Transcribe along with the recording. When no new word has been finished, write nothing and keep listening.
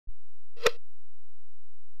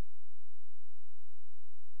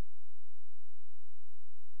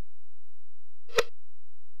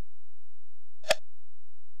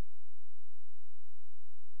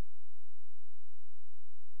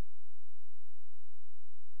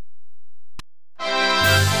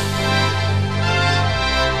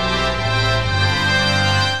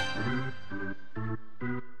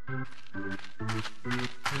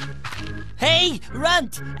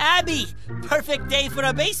bunt! Abby! Perfect day for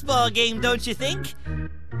a baseball game, don't you think?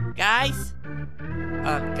 Guys?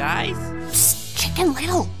 Guys? Psst, Chicken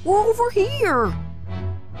Little, we're over here.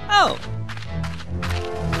 Oh.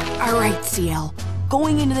 All right, CL.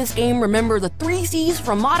 Going into this game, remember the 3 C's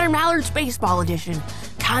from Modern Mallards Baseball Edition.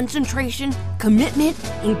 Concentration, commitment,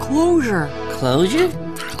 and closure. Closure?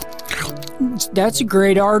 That's a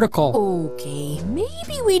great article. Okay,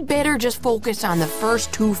 maybe we'd better just focus on the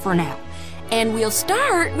first 2 for now. And we'll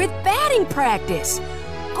start with batting practice.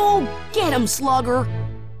 Go get 'em, Slugger.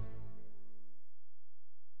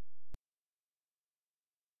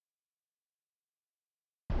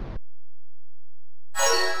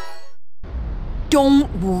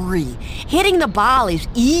 Don't worry, hitting the ball is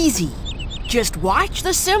easy. Just watch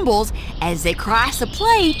the symbols as they cross the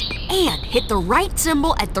plate and hit the right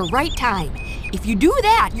symbol at the right time. If you do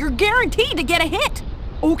that, you're guaranteed to get a hit.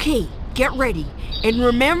 Okay, get ready. And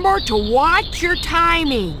remember to watch your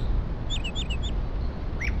timing.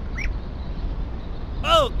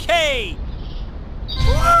 Okay!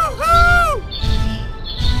 Woohoo!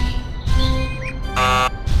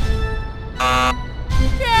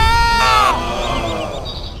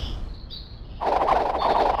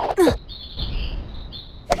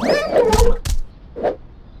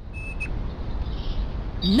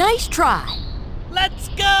 Nice try. Let's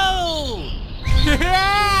go!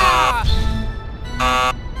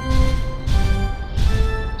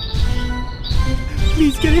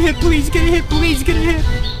 Please get a hit, please get a hit, please get a hit.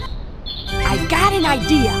 I've got an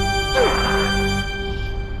idea.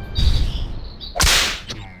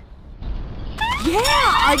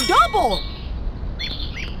 Yeah, a double.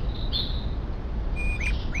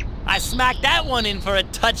 I smacked that one in for a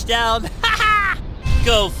touchdown.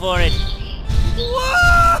 Go for it. Woohoo!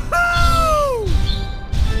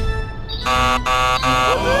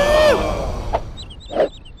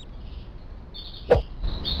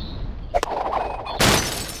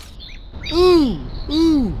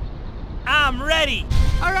 Ooh. I'm ready.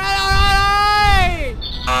 All right.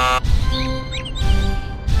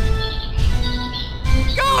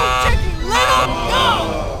 Go, Chicken Little, go!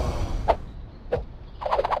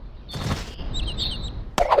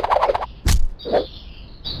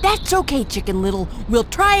 That's okay, Chicken Little. We'll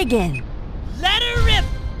try again. Let her rip.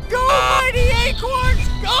 Go, Mighty Acorns,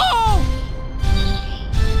 go!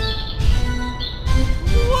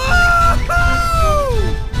 Woohoo!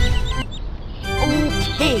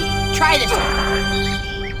 Okay, try this one.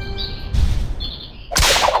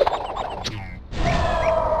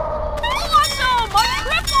 Awesome! A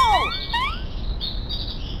triple!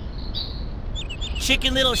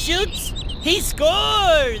 Chicken Little shoots. He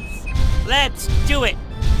scores. Let's do it.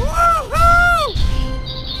 Woohoo!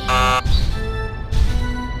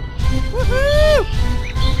 Woohoo!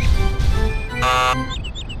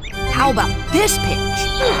 How about this pitch?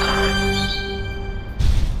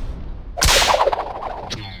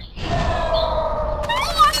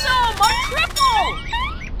 Awesome! A triple!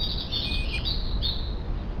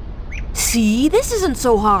 See, this isn't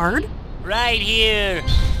so hard. Right here.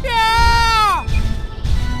 Yeah!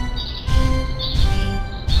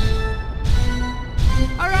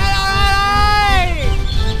 All right!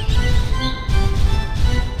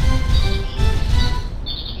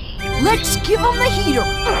 Let's give him the heater.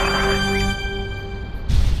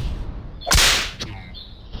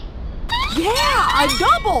 Yeah, a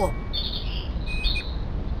double.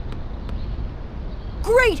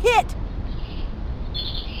 Great hit.